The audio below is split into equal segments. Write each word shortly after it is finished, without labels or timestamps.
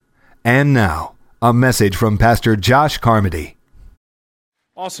And now, a message from Pastor Josh Carmody.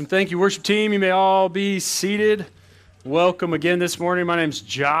 Awesome. Thank you, worship team. You may all be seated. Welcome again this morning. My name's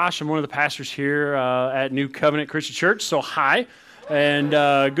Josh. I'm one of the pastors here at New Covenant Christian Church. So hi, and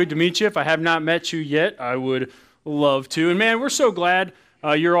good to meet you. If I have not met you yet, I would love to. And man, we're so glad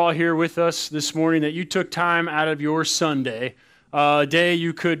you're all here with us this morning, that you took time out of your Sunday. A day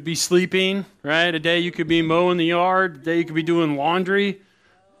you could be sleeping, right? A day you could be mowing the yard. A day you could be doing laundry.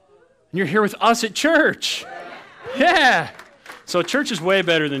 And you're here with us at church. Yeah. So church is way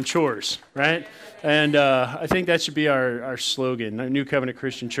better than chores, right? And I think that should be our slogan, New Covenant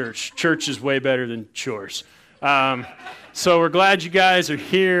Christian Church. Church is way better than chores. So we're glad you guys are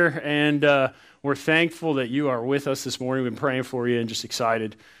here, and we're thankful that you are with us this morning. We've been praying for you and just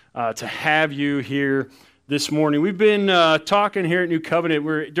excited to have you here this morning. We've been talking here at New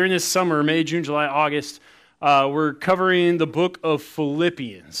Covenant. During this summer, May, June, July, August, we're covering the book of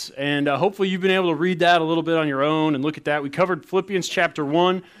Philippians, and hopefully you've been able to read that a little bit on your own and look at that. We covered Philippians chapter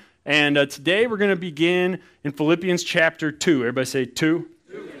 1, and today we're going to begin in Philippians chapter 2. Everybody say 2.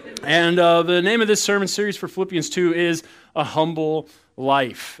 And the name of this sermon series for Philippians 2 is A Humble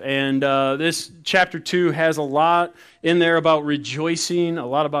Life. And this chapter 2 has a lot in there about rejoicing, a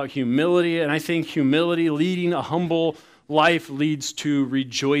lot about humility, and I think humility, leading a humble life, leads to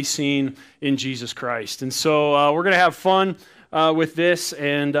rejoicing in Jesus Christ. And so we're going to have fun with this,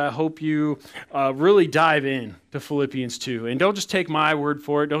 and I hope you really dive in to Philippians 2. And don't just take my word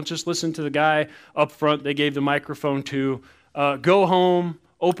for it. Don't just listen to the guy up front they gave the microphone to. Go home,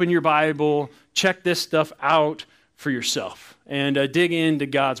 open your Bible, check this stuff out for yourself, and dig into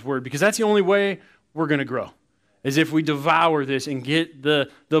God's word, because that's the only way we're going to grow, is if we devour this and get the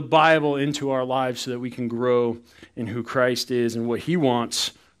Bible into our lives so that we can grow in who Christ is and what he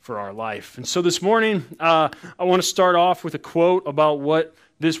wants for our life. And so this morning, I want to start off with a quote about what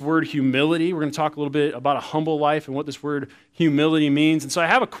this word humility, we're going to talk a little bit about a humble life and what this word humility means. And so I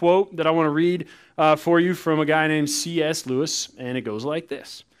have a quote that I want to read for you from a guy named C.S. Lewis, and it goes like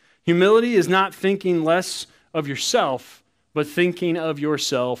this: "Humility is not thinking less of yourself, but thinking of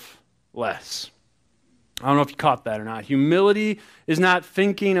yourself less." I don't know if you caught that or not. Humility is not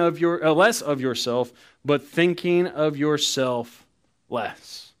thinking of less of yourself, but thinking of yourself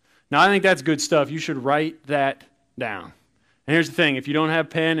less. Now, I think that's good stuff. You should write that down. And here's the thing. If you don't have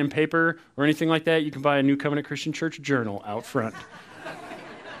pen and paper or anything like that, you can buy a New Covenant Christian Church journal out front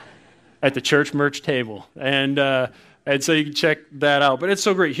at the church merch table. And so you can check that out. But it's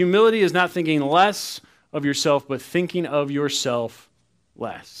so great. Humility is not thinking less of yourself, but thinking of yourself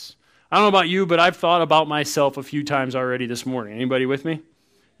less. I don't know about you, but I've thought about myself a few times already this morning. Anybody with me?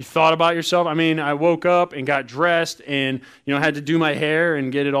 You thought about yourself? I mean, I woke up and got dressed and, had to do my hair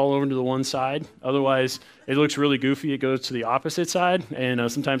and get it all over to the one side. Otherwise, it looks really goofy. It goes to the opposite side, and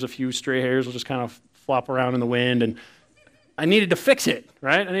sometimes a few stray hairs will just kind of flop around in the wind, and I needed to fix it,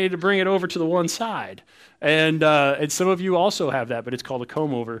 right? I needed to bring it over to the one side. And some of you also have that, but it's called a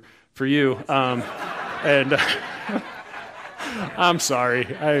comb over for you. And I'm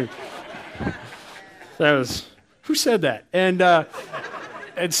sorry. Who said that?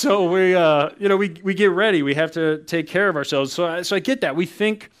 And so we get ready. We have to take care of ourselves. So I get that. We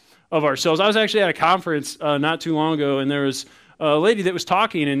think of ourselves. I was actually at a conference not too long ago, and there was a lady that was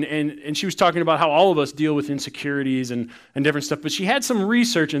talking, and she was talking about how all of us deal with insecurities and different stuff. But she had some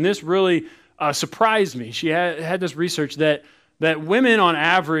research, and this really surprised me. She had this research that women on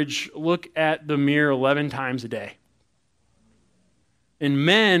average look at the mirror 11 times a day. And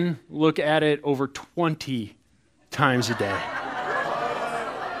men look at it over 20 times a day.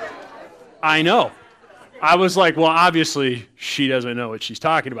 I know. I was like, well, obviously she doesn't know what she's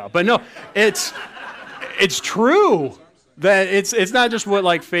talking about. But no, it's true that it's not just what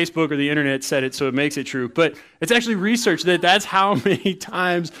like Facebook or the internet said it, so it makes it true. But it's actually research that's how many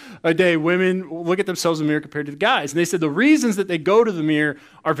times a day women look at themselves in the mirror compared to the guys. And they said the reasons that they go to the mirror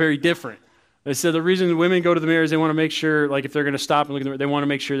are very different. They said the reason women go to the mirror is they want to make sure, like if they're going to stop and look in the mirror, they want to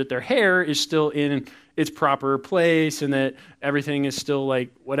make sure that their hair is still in its proper place and that everything is still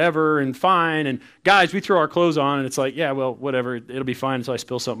like whatever and fine. And guys, we throw our clothes on and it's like, yeah, well, whatever, it'll be fine until I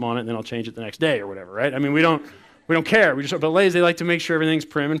spill something on it and then I'll change it the next day or whatever, right? I mean, we don't care. But ladies, they like to make sure everything's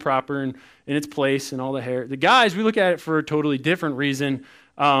prim and proper and in its place and all the hair. The guys, we look at it for a totally different reason,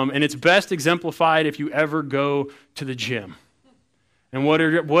 and it's best exemplified if you ever go to the gym. And what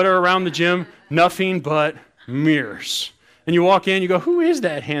are around the gym? Nothing but mirrors. And you walk in, you go, who is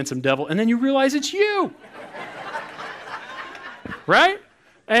that handsome devil? And then you realize it's you. Right?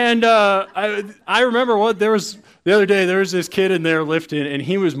 And I remember there was The other day, there was this kid in there lifting, and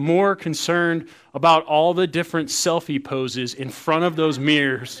he was more concerned about all the different selfie poses in front of those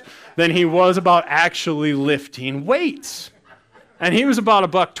mirrors than he was about actually lifting weights. And he was about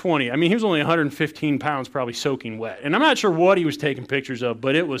 $120. I mean, he was only 115 pounds, probably soaking wet. And I'm not sure what he was taking pictures of,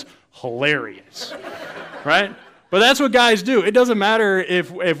 but it was hilarious, right? But that's what guys do. It doesn't matter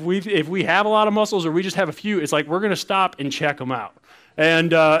if we have a lot of muscles or we just have a few. It's like we're going to stop and check them out.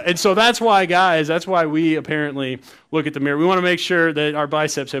 And so that's why, guys, that's why we apparently look at the mirror. We want to make sure that our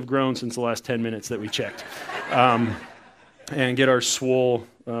biceps have grown since the last 10 minutes that we checked and get our swole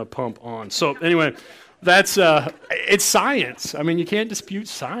pump on. So anyway, that's it's science. I mean, you can't dispute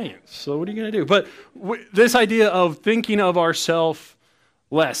science. So what are you going to do? But this idea of thinking of ourselves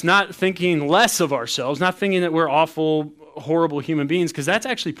less, not thinking less of ourselves, not thinking that we're awful, horrible human beings, because that's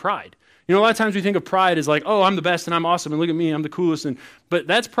actually pride. You know, a lot of times we think of pride as like, oh, I'm the best and I'm awesome and look at me, I'm the coolest. But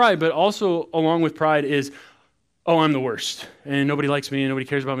that's pride. But also along with pride is, oh, I'm the worst and nobody likes me and nobody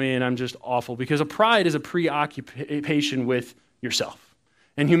cares about me and I'm just awful. Because a pride is a preoccupation with yourself.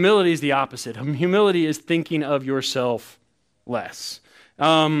 And humility is the opposite. Humility is thinking of yourself less.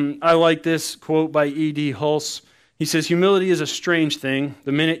 I like this quote by E.D. Hulse. He says, humility is a strange thing.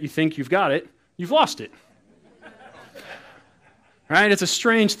 The minute you think you've got it, you've lost it. Right? It's a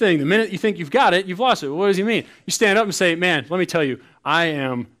strange thing. The minute you think you've got it, you've lost it. What does he mean? You stand up and say, man, let me tell you, I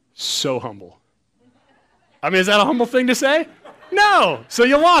am so humble. I mean, is that a humble thing to say? No. So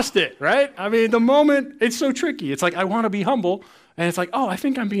you lost it, right? I mean, the moment, it's so tricky. It's like, I want to be humble. And it's like, oh, I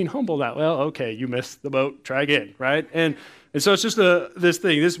think I'm being humble now. Well, okay, you missed the boat. Try again, right? And so it's just this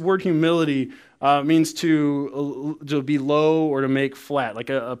thing. This word humility means to be low or to make flat, like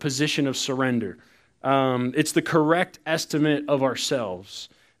a position of surrender. It's the correct estimate of ourselves.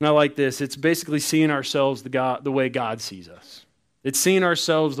 And I like this. It's basically seeing ourselves the way God sees us. It's seeing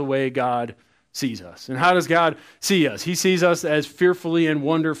ourselves the way God sees us. And how does God see us? He sees us as fearfully and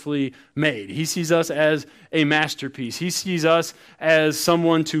wonderfully made. He sees us as a masterpiece. He sees us as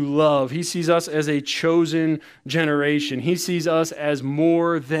someone to love. He sees us as a chosen generation. He sees us as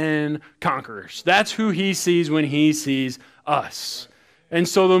more than conquerors. That's who he sees when he sees us. And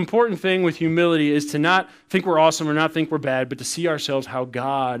so the important thing with humility is to not think we're awesome or not think we're bad, but to see ourselves how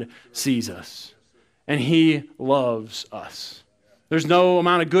God sees us. And he loves us. There's no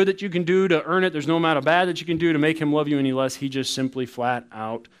amount of good that you can do to earn it. There's no amount of bad that you can do to make him love you any less. He just simply flat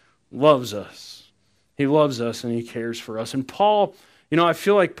out loves us. He loves us and he cares for us. And Paul, you know, I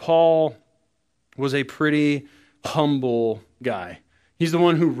feel like Paul was a pretty humble guy. He's the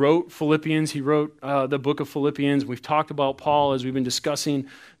one who wrote Philippians. He wrote the book of Philippians. We've talked about Paul as we've been discussing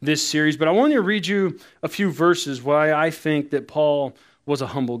this series. But I want to read you a few verses why I think that Paul was a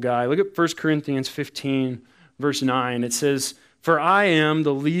humble guy. Look at 1 Corinthians 15, verse 9. It says, "For I am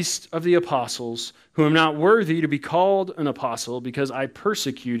the least of the apostles, who am not worthy to be called an apostle, because I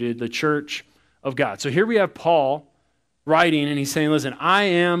persecuted the church of God." So here we have Paul writing, and he's saying, listen, I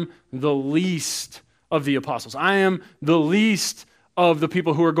am the least of the apostles. I am the least of the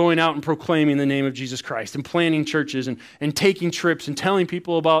people who are going out and proclaiming the name of Jesus Christ and planting churches and taking trips and telling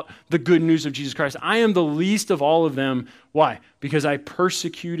people about the good news of Jesus Christ. I am the least of all of them. Why? Because I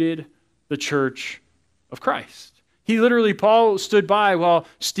persecuted the church of Christ. He literally, Paul stood by while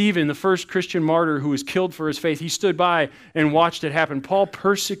Stephen, the first Christian martyr who was killed for his faith, he stood by and watched it happen. Paul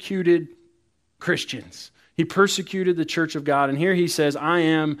persecuted Christians. He persecuted the church of God. And here he says, I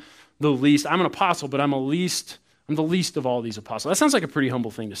am the least. I'm an apostle, but I'm the least of all these apostles. That sounds like a pretty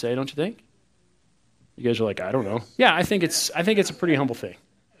humble thing to say, don't you think? You guys are like, I don't know. Yeah, I think it's a pretty humble thing.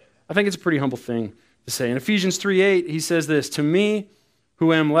 I think it's a pretty humble thing to say. In Ephesians 3:8, he says this, "To me,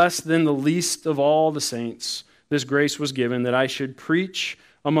 who am less than the least of all the saints, this grace was given that I should preach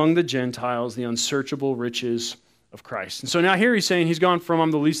among the Gentiles the unsearchable riches of Christ." And so now here he's saying he's gone from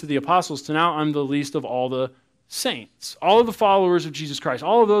I'm the least of the apostles to now I'm the least of all the saints, all of the followers of Jesus Christ,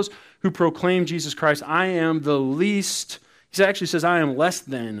 all of those who proclaim Jesus Christ. I am the least. He actually says I am less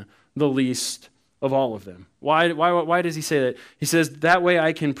than the least of all of them. Why does he say that? He says that way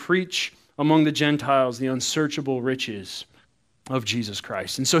I can preach among the Gentiles the unsearchable riches of Jesus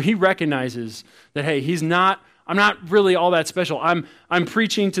Christ. And so he recognizes that, hey, I'm not really all that special. I'm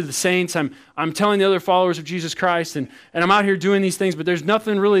preaching to the saints. I'm telling the other followers of Jesus Christ, and I'm out here doing these things, but there's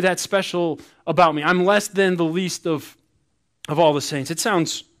nothing really that special about me. I'm less than the least of all the saints. It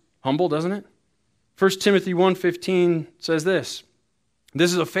sounds humble, doesn't it? 1 Timothy 1:15 says this,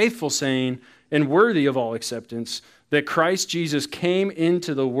 "This is a faithful saying and worthy of all acceptance, that Christ Jesus came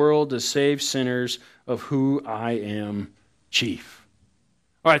into the world to save sinners, of who I am chief."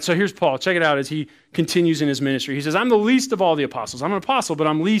 All right, so here's Paul. Check it out as he continues in his ministry. He says, I'm the least of all the apostles. I'm an apostle, but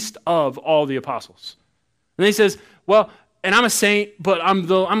I'm least of all the apostles. And then he says, well, and I'm a saint, but I'm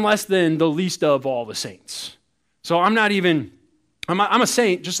less than the least of all the saints. So I'm a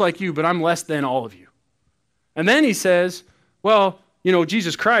saint just like you, but I'm less than all of you. And then he says, well,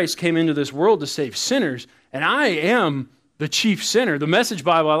 Jesus Christ came into this world to save sinners, and I am the chief sinner. The Message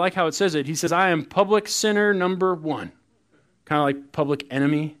Bible, I like how it says it. He says, I am public sinner number one. Kind of like public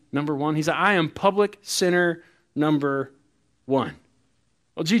enemy number one. He said, I am public sinner number one.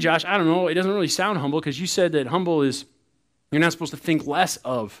 Well, gee, Josh, I don't know. It doesn't really sound humble because you said that humble is, you're not supposed to think less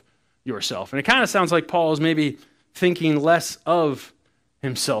of yourself. And it kind of sounds like Paul is maybe thinking less of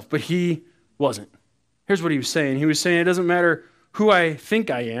himself, but he wasn't. Here's what he was saying. He was saying, it doesn't matter who I think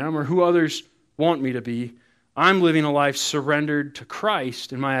I am or who others want me to be. I'm living a life surrendered to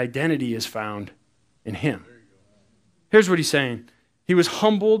Christ, and my identity is found in him. Here's what he's saying. He was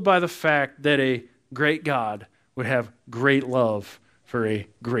humbled by the fact that a great God would have great love for a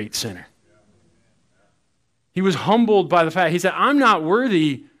great sinner. He was humbled by the fact, he said, I'm not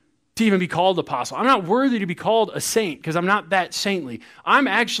worthy to even be called apostle. I'm not worthy to be called a saint because I'm not that saintly. I'm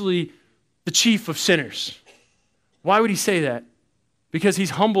actually the chief of sinners. Why would he say that? Because he's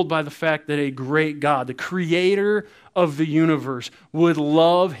humbled by the fact that a great God, the creator of the universe, would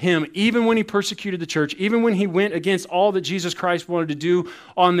love him even when he persecuted the church, even when he went against all that Jesus Christ wanted to do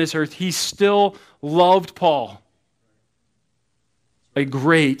on this earth. He still loved Paul, a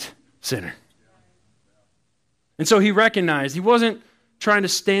great sinner. And so he recognized, he wasn't trying to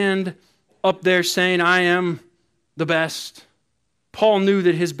stand up there saying, I am the best. Paul knew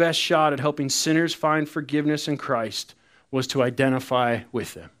that his best shot at helping sinners find forgiveness in Christ was to identify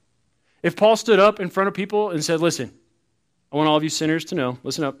with them. If Paul stood up in front of people and said, listen, I want all of you sinners to know,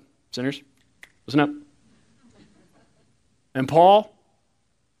 listen up, sinners, listen up. And Paul,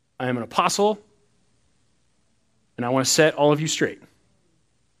 I am an apostle, and I want to set all of you straight.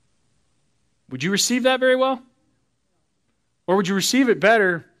 Would you receive that very well? Or would you receive it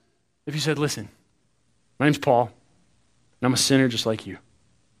better if you said, listen, my name's Paul, and I'm a sinner just like you.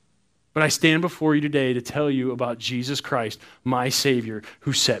 But I stand before you today to tell you about Jesus Christ, my Savior,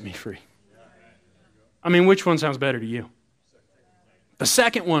 who set me free. I mean, which one sounds better to you? The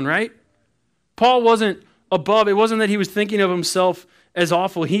second one, right? Paul wasn't above. It wasn't that he was thinking of himself as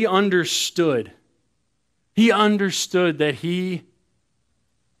awful. He understood. He understood that he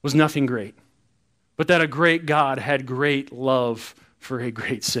was nothing great, but that a great God had great love for a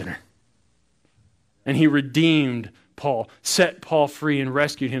great sinner. And he redeemed Paul, set Paul free and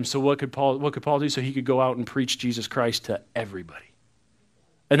rescued him. So what could Paul do? So he could go out and preach Jesus Christ to everybody.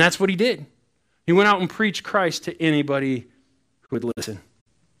 And that's what he did. He went out and preached Christ to anybody who would listen.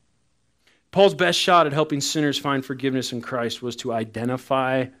 Paul's best shot at helping sinners find forgiveness in Christ was to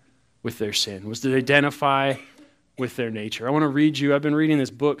identify with their sin, was to identify with their nature. I want to read you, I've been reading this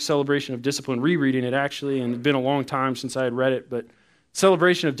book, Celebration of Discipline, rereading it actually, and it's been a long time since I had read it, but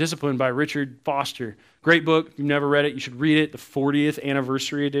Celebration of Discipline by Richard Foster. Great book. If you've never read it, you should read it. The 40th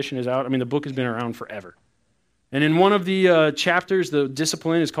anniversary edition is out. I mean, the book has been around forever. And in one of the chapters, the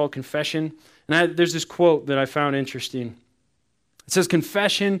discipline is called Confession. And there's this quote that I found interesting. It says,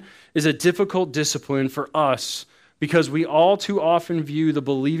 confession is a difficult discipline for us because we all too often view the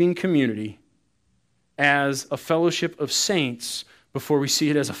believing community as a fellowship of saints before we see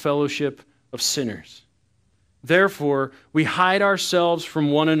it as a fellowship of sinners. Therefore, we hide ourselves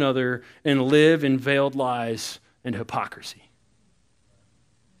from one another and live in veiled lies and hypocrisy.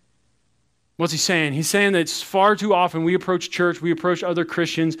 What's he saying? He's saying that far too often we approach church, we approach other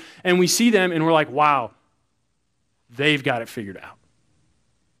Christians, and we see them and we're like, wow, they've got it figured out.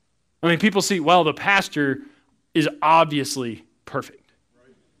 I mean, people see, well, the pastor is obviously perfect.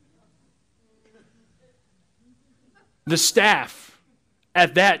 The staff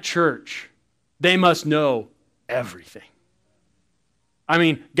at that church, they must know everything. I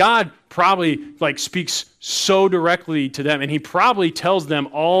mean, God probably speaks so directly to them, and he probably tells them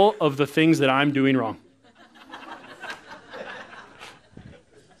all of the things that I'm doing wrong.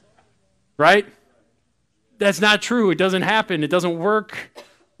 Right? That's not true. It doesn't happen. It doesn't work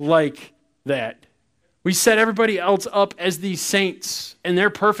like that. We set everybody else up as these saints, and they're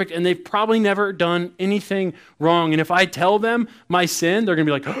perfect, and they've probably never done anything wrong. And if I tell them my sin, they're going to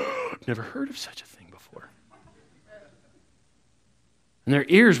be like, oh, I've never heard of such a thing before. And their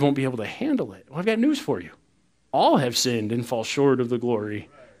ears won't be able to handle it. Well, I've got news for you. All have sinned and fall short of the glory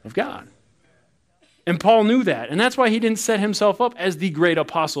of God. And Paul knew that. And that's why he didn't set himself up as the great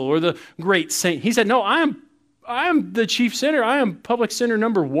apostle or the great saint. He said, no, I am the chief sinner. I am public sinner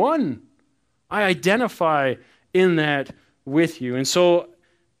number one. I identify in that with you. And so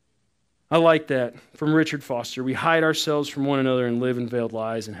I like that from Richard Foster. We hide ourselves from one another and live in veiled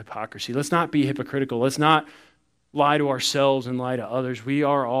lies and hypocrisy. Let's not be hypocritical. Let's not lie to ourselves and lie to others. We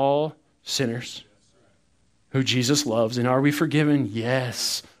are all sinners who Jesus loves. And are we forgiven?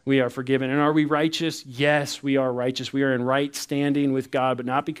 Yes, we are forgiven. And are we righteous? Yes, we are righteous. We are in right standing with God, but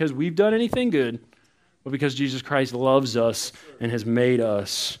not because we've done anything good, but because Jesus Christ loves us and has made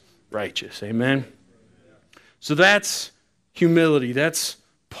us righteous. Amen? So that's humility. That's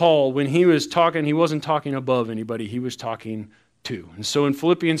Paul. When he was talking, he wasn't talking above anybody. He was talking to. And so in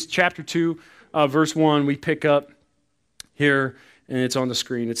Philippians chapter 2, verse 1, we pick up here, and it's on the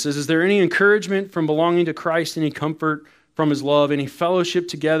screen. It says, is there any encouragement from belonging to Christ, any comfort from his love, any fellowship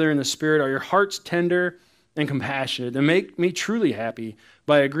together in the Spirit? Are your hearts tender and compassionate? Then make me truly happy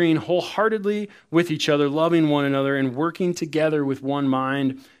by agreeing wholeheartedly with each other, loving one another, and working together with one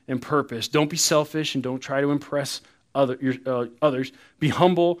mind and purpose. Don't be selfish and don't try to impress others. Be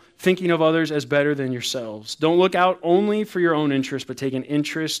humble, thinking of others as better than yourselves. Don't look out only for your own interest, but take an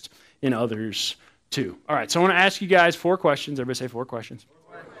interest in others too. All right, so I want to ask you guys 4 questions. Everybody say 4 questions.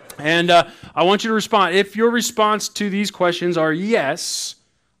 And I want you to respond. If your response to these questions are yes,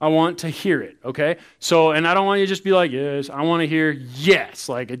 I want to hear it, okay? So, and I don't want you to just be like, yes. I want to hear yes,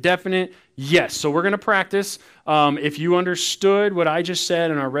 like a definite yes. So we're going to practice. If you understood what I just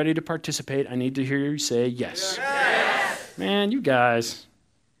said and are ready to participate, I need to hear you say yes. Yes. Man, you guys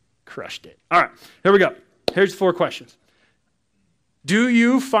crushed it. All right, here we go. Here's 4 questions. Do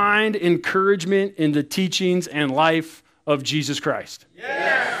you find encouragement in the teachings and life of Jesus Christ?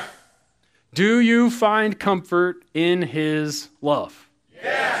 Yes. Do you find comfort in his love?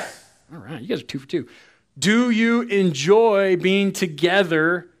 Yes. All right, you guys are 2 for 2. Do you enjoy being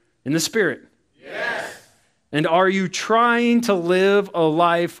together in the Spirit? Yes. And are you trying to live a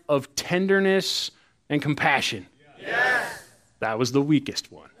life of tenderness and compassion? Yes. That was the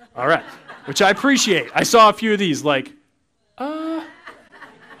weakest one. All right, which I appreciate. I saw a few of these like, I'll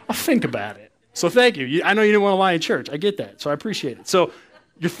think about it. So thank you. I know you didn't want to lie in church. I get that. So I appreciate it. So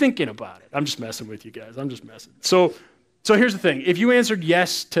you're thinking about it. I'm just messing with you guys. I'm just messing. So here's the thing. If you answered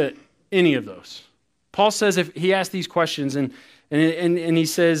yes to any of those, Paul says if he asked these questions and he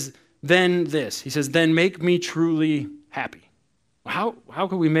says, then this. He says, then make me truly happy. How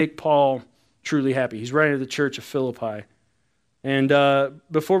can we make Paul truly happy? He's writing to the church of Philippi. And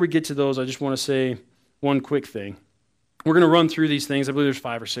before we get to those, I just want to say one quick thing. We're going to run through these things. I believe there's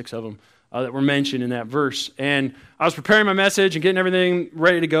 5 or 6 of them that were mentioned in that verse. And I was preparing my message and getting everything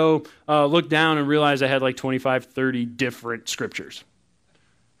ready to go, looked down and realized I had like 25, 30 different scriptures.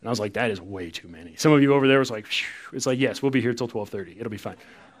 And I was like, that is way too many. Some of you over there was like, phew. It's like, yes, we'll be here till 12:30. It'll be fine.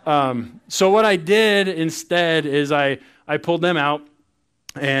 So what I did instead is I pulled them out,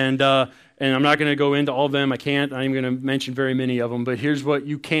 and I'm not going to go into all of them. I can't. I'm going to mention very many of them. But here's what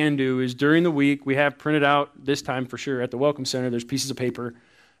you can do is during the week, we have printed out this time for sure at the Welcome Center. There's pieces of paper.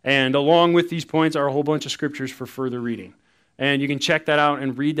 And along with these points are a whole bunch of scriptures for further reading. And you can check that out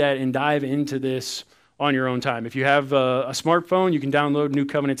and read that and dive into this on your own time. If you have a smartphone, you can download New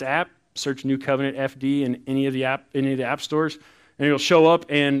Covenant's app, search New Covenant FD in any of the app stores, and it'll show up.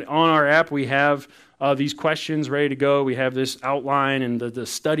 And on our app, we have these questions ready to go. We have this outline and the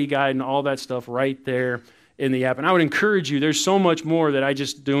study guide and all that stuff right there in the app. And I would encourage you, there's so much more that I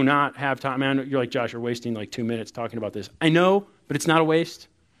just do not have time. Man, you're like, Josh, you're wasting like 2 minutes talking about this. I know, but it's not a waste.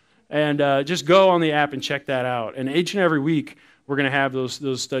 And just go on the app and check that out. And each and every week, we're going to have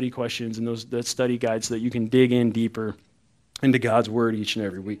those study questions and that study guides so that you can dig in deeper into God's Word each and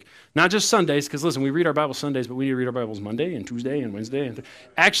every week. Not just Sundays, because listen, we read our Bible Sundays, but we need to read our Bibles Monday and Tuesday and Wednesday. And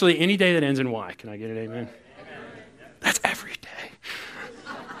actually, any day that ends in Y. Can I get an amen? That's every day.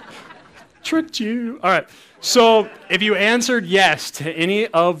 Tricked you. All right. So if you answered yes to any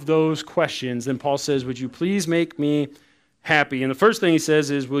of those questions, then Paul says, would you please make me happy? And the first thing he says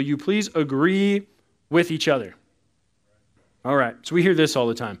is, will you please agree with each other? All right, so we hear this all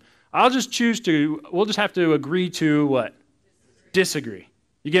the time. We'll just have to agree to what? Disagree.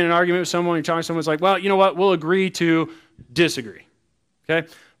 You get in an argument with someone, you're talking to someone, it's like, well, you know what? We'll agree to disagree. Okay?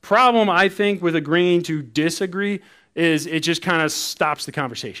 Problem, I think, with agreeing to disagree is it just kind of stops the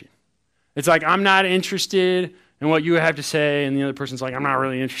conversation. It's like, I'm not interested in what you have to say, and the other person's like, I'm not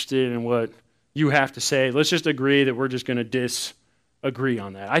really interested in what you have to say. Let's just agree that we're just going to disagree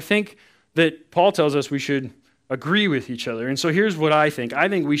on that. I think that Paul tells us we should agree with each other. And so here's what I think. I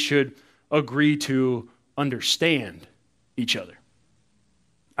think we should agree to understand each other.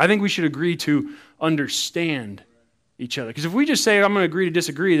 I think we should agree to understand each other. Because if we just say, I'm going to agree to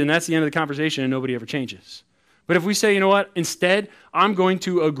disagree, then that's the end of the conversation and nobody ever changes. But if we say, you know what, instead, I'm going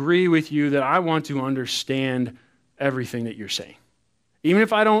to agree with you that I want to understand everything that you're saying. Even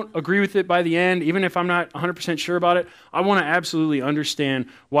if I don't agree with it by the end, even if I'm not 100% sure about it, I want to absolutely understand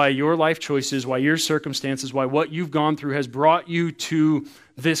why your life choices, why your circumstances, why what you've gone through has brought you to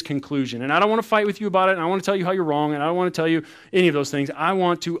this conclusion. And I don't want to fight with you about it, and I want to tell you how you're wrong, and I don't want to tell you any of those things. I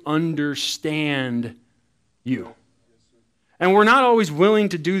want to understand you. And we're not always willing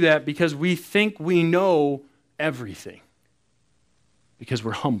to do that because we think we know everything, because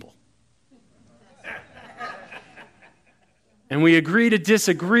we're humble. And we agree to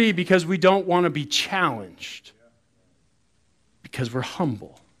disagree because we don't want to be challenged, because we're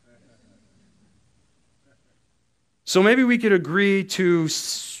humble. So maybe we could agree to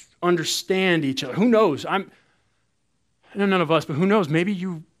understand each other. Who knows? I know none of us, but who knows? Maybe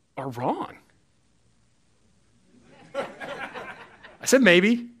you are wrong. I said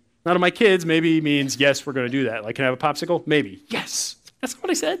maybe. Not of my kids. Maybe means yes, we're going to do that. Like, can I have a popsicle? Maybe. Yes. That's what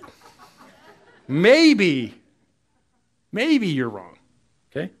I said. Maybe you're wrong,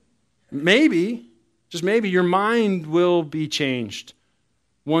 okay? Maybe, just maybe, your mind will be changed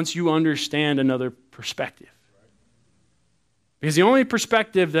once you understand another perspective. Because the only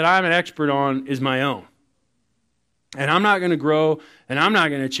perspective that I'm an expert on is my own. And I'm not going to grow, and I'm not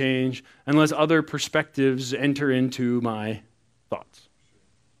going to change unless other perspectives enter into my thoughts.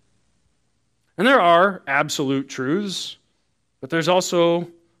 And there are absolute truths, but there's also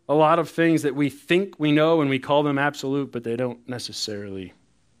a lot of things that we think we know and we call them absolute, but they're not necessarily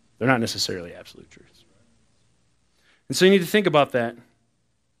absolute truths. And so you need to think about that.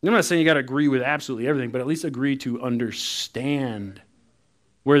 I'm not saying you got to agree with absolutely everything, but at least agree to understand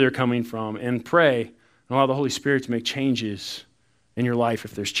where they're coming from and pray and allow the Holy Spirit to make changes in your life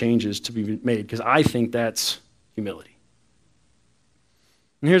if there's changes to be made, because I think that's humility.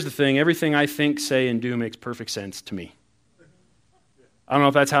 And here's the thing, everything I think, say, and do makes perfect sense to me. I don't know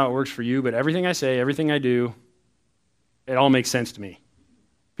if that's how it works for you, but everything I say, everything I do, it all makes sense to me.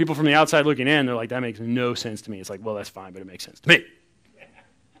 People from the outside looking in, they're like, that makes no sense to me. It's like, well, that's fine, but it makes sense to me.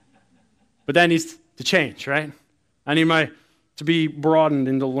 But that needs to change, right? I need to be broadened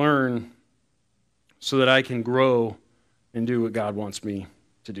and to learn so that I can grow and do what God wants me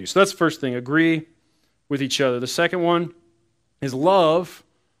to do. So that's the first thing, agree with each other. The second one is love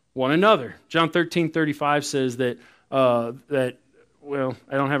one another. John 13:35 says that, well,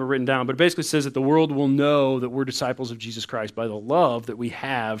 I don't have it written down, but it basically says that the world will know that we're disciples of Jesus Christ by the love that we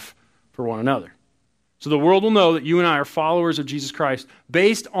have for one another. So the world will know that you and I are followers of Jesus Christ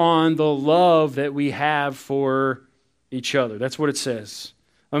based on the love that we have for each other. That's what it says.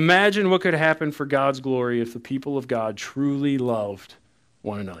 Imagine what could happen for God's glory if the people of God truly loved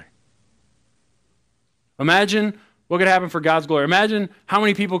one another. Imagine what could happen for God's glory. Imagine how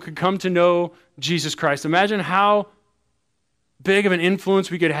many people could come to know Jesus Christ. Imagine how big of an influence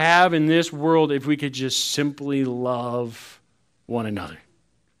we could have in this world if we could just simply love one another.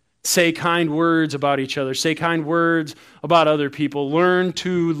 Say kind words about each other. Say kind words about other people. Learn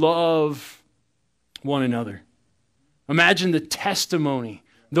to love one another. Imagine the testimony,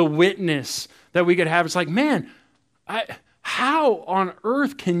 the witness that we could have. It's like, man, how on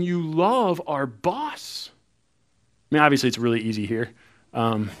earth can you love our boss? I mean, obviously it's really easy here.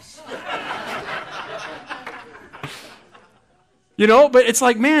 But it's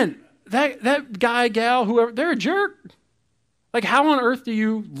like, man, that guy, gal, whoever, they're a jerk. Like, how on earth do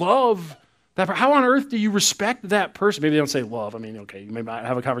you love that person? How on earth do you respect that person? Maybe they don't say love. I mean, okay, you may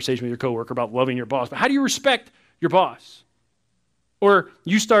have a conversation with your coworker about loving your boss, but how do you respect your boss? Or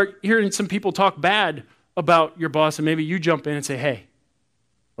you start hearing some people talk bad about your boss, and maybe you jump in and say, hey,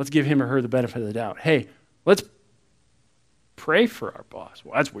 let's give him or her the benefit of the doubt. Hey, let's pray for our boss.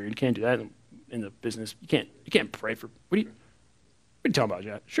 Well, that's weird. You can't do that in the business. You can't pray for, what are you talking about,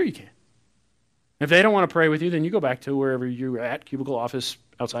 Jack? Sure you can. If they don't want to pray with you, then you go back to wherever you're at, cubicle, office,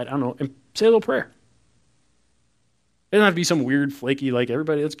 outside, I don't know, and say a little prayer. It doesn't have to be some weird, flaky, like,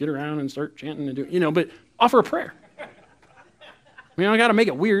 everybody, let's get around and start chanting and do, but offer a prayer. I mean, I got to make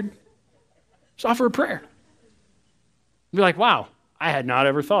it weird. Just offer a prayer. Be like, wow, I had not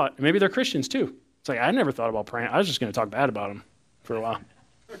ever thought. Maybe they're Christians too. It's like, I never thought about praying. I was just going to talk bad about them for a while.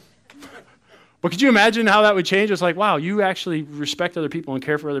 But could you imagine how that would change? It's like, wow, you actually respect other people and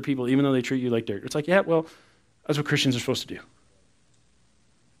care for other people even though they treat you like dirt. It's like, yeah, well, that's what Christians are supposed to do.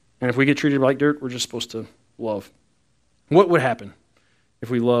 And if we get treated like dirt, we're just supposed to love. What would happen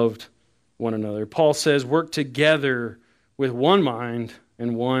if we loved one another? Paul says, work together with one mind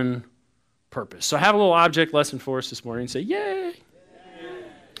and one purpose. So I have a little object lesson for us this morning. Say, yay!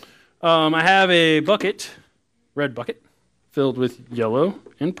 I have a bucket, red bucket, filled with yellow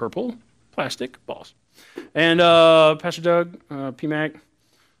and purple plastic balls. And Pastor Doug, P-Mac,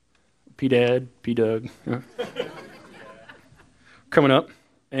 P-Dad, P-Doug, coming up,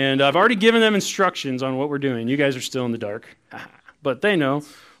 and I've already given them instructions on what we're doing. You guys are still in the dark, but they know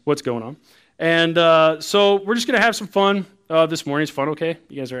what's going on. And so we're just going to have some fun this morning. It's fun, okay?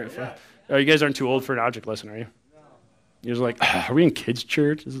 You guys are fun? You guys aren't too old for an object lesson, are you? You're just like, are we in kids'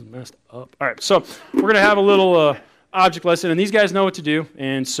 church? This is messed up. All right, so we're going to have a little object lesson, and these guys know what to do,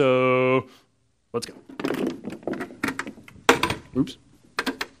 and so let's go. Oops.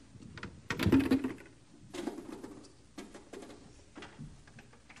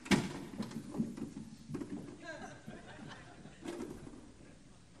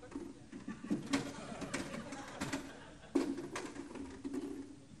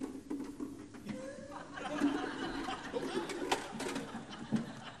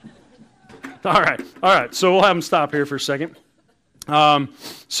 All right. So we'll have them stop here for a second.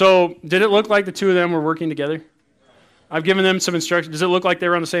 So did it look like the two of them were working together? I've given them some instructions. Does it look like they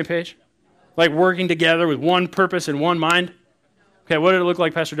were on the same page? Like working together with one purpose and one mind? Okay, what did it look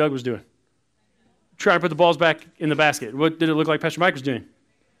like Pastor Doug was doing? Trying to put the balls back in the basket. What did it look like Pastor Mike was doing?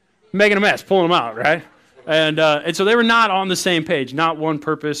 Making a mess, pulling them out, right? And so they were not on the same page, not one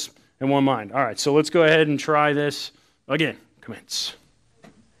purpose and one mind. All right, so let's go ahead and try this again. Commence.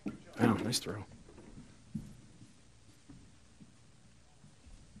 Oh, nice throw.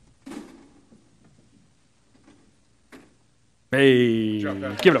 Hey, give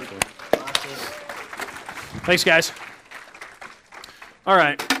it up for him. Thanks, guys. All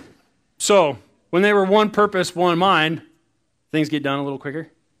right. So when they were one purpose, one mind, things get done a little quicker.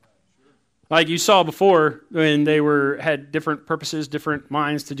 Like you saw before, when they had different purposes, different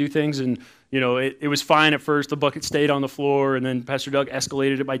minds to do things, and it was fine at first. The bucket stayed on the floor, and then Pastor Doug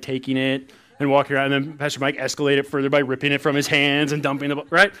escalated it by taking it and walking around, and then Pastor Mike escalated it further by ripping it from his hands and dumping the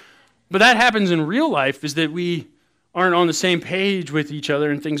bucket, right? But that happens in real life, is that we aren't on the same page with each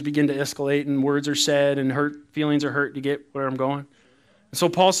other, and things begin to escalate, and words are said, and feelings are hurt. To get where I'm going? And so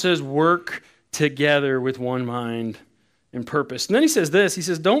Paul says, work together with one mind and purpose. And then he says this, he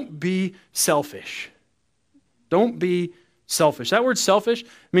says, don't be selfish. Don't be selfish. That word selfish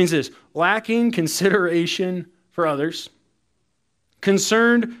means this: lacking consideration for others,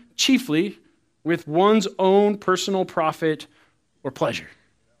 concerned chiefly with one's own personal profit or pleasure.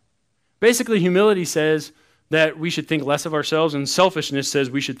 Basically, humility says that we should think less of ourselves, and selfishness says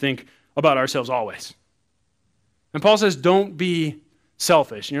we should think about ourselves always. And Paul says, don't be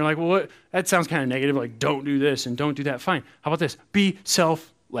selfish. And you're like, well, what? That sounds kind of negative, like don't do this and don't do that. Fine. How about this? Be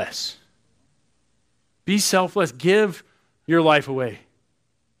selfless. Be selfless. Give your life away.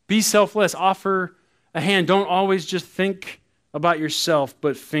 Be selfless. Offer a hand. Don't always just think about yourself,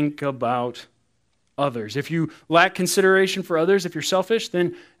 but think about others. If you lack consideration for others, if you're selfish,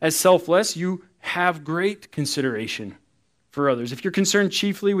 then as selfless, you have great consideration for others. If you're concerned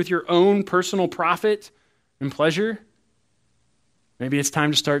chiefly with your own personal profit and pleasure, maybe it's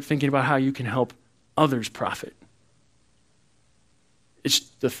time to start thinking about how you can help others profit. It's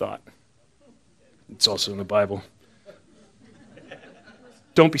the thought. It's also in the Bible.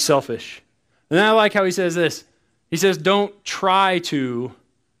 Don't be selfish. And then I like how he says this. He says, don't try to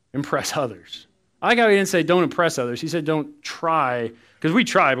impress others. I like how he didn't say don't impress others. He said don't try, because we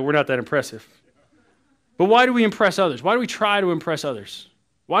try, but we're not that impressive. But why do we impress others? Why do we try to impress others?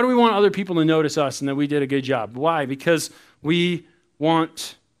 Why do we want other people to notice us and that we did a good job? Why? Because we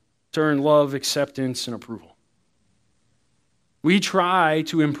want to earn love, acceptance, and approval. We try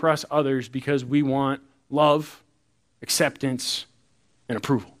to impress others because we want love, acceptance, and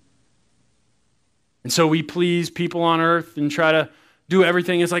approval. And so we please people on earth and try to do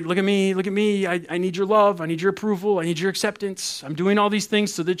everything. It's like, look at me. I need your love. I need your approval. I need your acceptance. I'm doing all these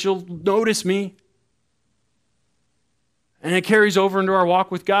things so that you'll notice me. And it carries over into our walk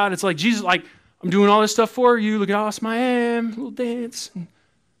with God. It's like, Jesus, I'm doing all this stuff for you. Look how awesome I am. A little dance.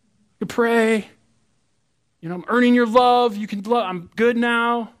 You pray. I'm earning your love. You can love. I'm good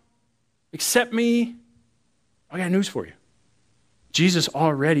now. Accept me. I got news for you. Jesus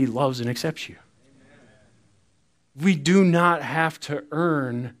already loves and accepts you. We do not have to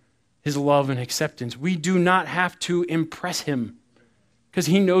earn his love and acceptance. We do not have to impress him because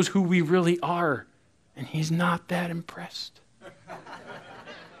he knows who we really are, and he's not that impressed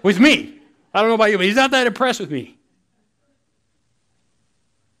with me. I don't know about you, but he's not that impressed with me.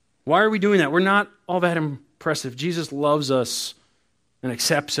 Why are we doing that? We're not all that impressive. Jesus loves us and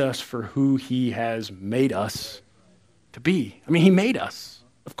accepts us for who he has made us to be. I mean, he made us.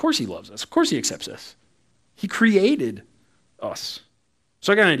 Of course he loves us. Of course he accepts us. He created us.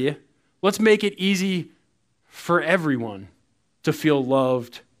 So I got an idea. Let's make it easy for everyone to feel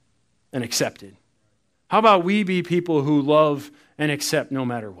loved and accepted. How about we be people who love and accept no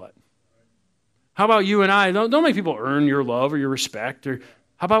matter what? How about you and I? Don't make people earn your love or your respect. Or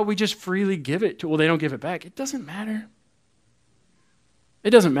how about we just freely give it to, well, they don't give it back. It doesn't matter. It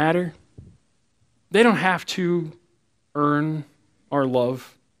doesn't matter. They don't have to earn our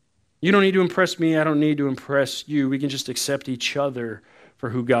love. You don't need to impress me. I don't need to impress you. We can just accept each other for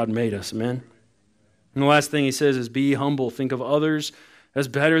who God made us. Amen? And the last thing he says is be humble. Think of others as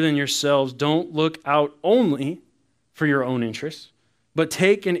better than yourselves. Don't look out only for your own interests, but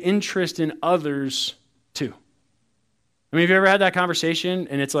take an interest in others too. I mean, have you ever had that conversation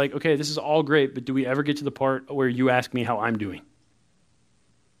and it's like, okay, this is all great, but do we ever get to the part where you ask me how I'm doing?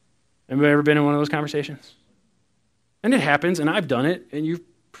 Have you ever been in one of those conversations? And it happens, and I've done it, and you've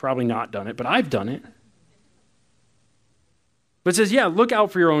probably not done it, but I've done it. But it says, yeah, look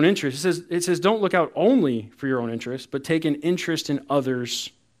out for your own interest. It says don't look out only for your own interest, but take an interest in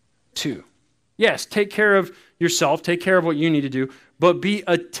others too. Yes, take care of yourself, take care of what you need to do, but be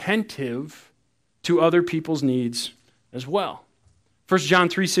attentive to other people's needs as well. 1 John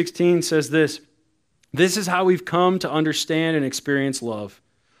 3:16 says this is how we've come to understand and experience love.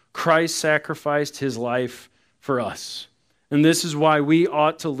 Christ sacrificed his life for us. And this is why we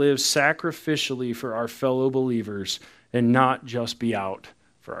ought to live sacrificially for our fellow believers and not just be out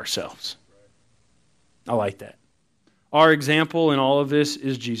for ourselves. I like that. Our example in all of this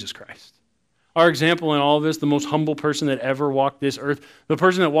is Jesus Christ. Our example in all of this, the most humble person that ever walked this earth, the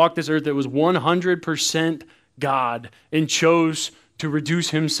person that walked this earth that was 100% God and chose to reduce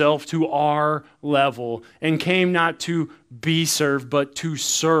himself to our level and came not to be served, but to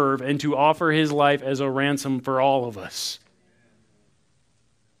serve and to offer his life as a ransom for all of us.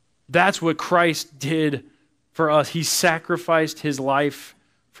 That's what Christ did for us. He sacrificed his life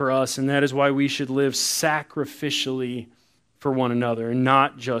for us, and that is why we should live sacrificially for one another and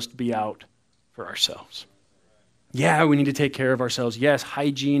not just be out for ourselves. Yeah, we need to take care of ourselves. Yes,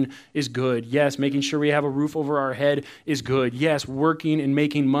 hygiene is good. Yes, making sure we have a roof over our head is good. Yes, working and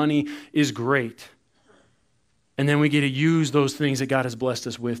making money is great. And then we get to use those things that God has blessed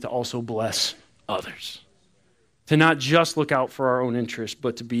us with to also bless others. To not just look out for our own interests,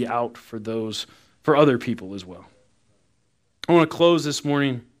 but to be out for other people as well. I want to close this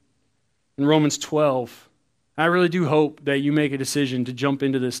morning in Romans 12. I really do hope that you make a decision to jump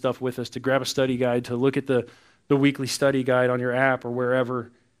into this stuff with us, to grab a study guide, to look at the weekly study guide on your app or wherever.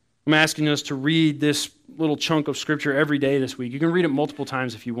 I'm asking us to read this little chunk of scripture every day this week. You can read it multiple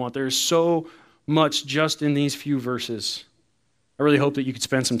times if you want. There is so much just in these few verses. I really hope that you could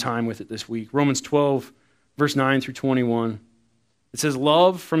spend some time with it this week. Romans 12, verse 9 through 21. It says,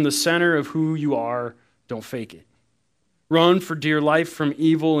 love from the center of who you are, don't fake it. Run for dear life from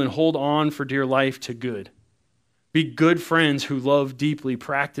evil and hold on for dear life to good. Be good friends who love deeply.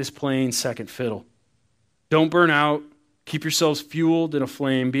 Practice playing second fiddle. Don't burn out. Keep yourselves fueled and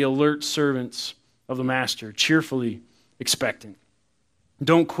aflame. Be alert servants of the master, cheerfully expectant.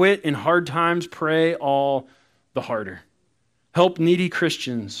 Don't quit in hard times. Pray all the harder. Help needy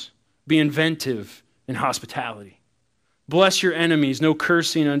Christians. Be inventive in hospitality. Bless your enemies. No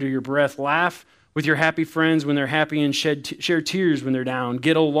cursing under your breath. Laugh with your happy friends when they're happy and share tears when they're down.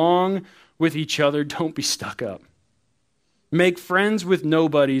 Get along with each other. Don't be stuck up. Make friends with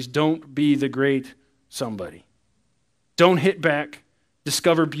nobodies. Don't be the great somebody. Don't hit back.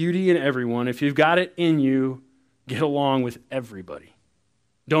 Discover beauty in everyone. If you've got it in you, get along with everybody.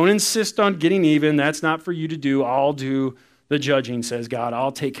 Don't insist on getting even. That's not for you to do. I'll do the judging, says God.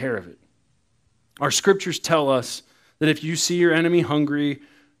 I'll take care of it. Our scriptures tell us that if you see your enemy hungry,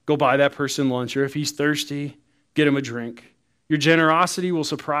 go buy that person lunch. Or if he's thirsty, get him a drink. Your generosity will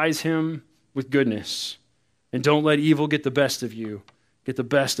surprise him with goodness. And don't let evil get the best of you. Get the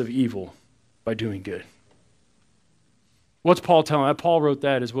best of evil by doing good. What's Paul telling? Paul wrote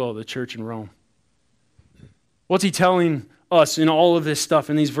that as well, the church in Rome. What's he telling us in all of this stuff,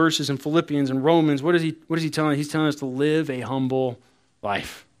 in these verses in Philippians and Romans? What is he telling us? He's telling us to live a humble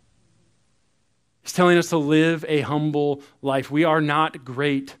life. He's telling us to live a humble life. We are not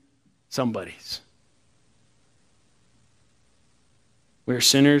great somebodies. We are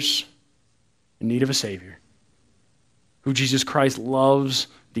sinners in need of a Savior who Jesus Christ loves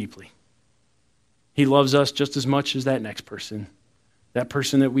deeply. He loves us just as much as that next person. That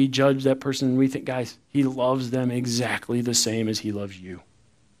person that we judge, that person we think, guys, he loves them exactly the same as he loves you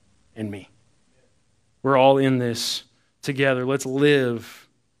and me. We're all in this together. Let's live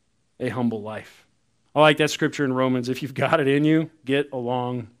a humble life. I like that scripture in Romans. If you've got it in you, get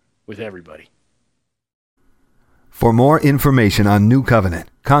along with everybody. For more information on New Covenant,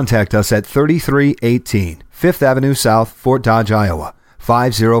 contact us at 3318 5th Avenue South, Fort Dodge, Iowa,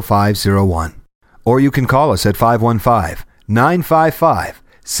 50501. Or you can call us at 515-955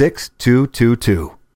 6222.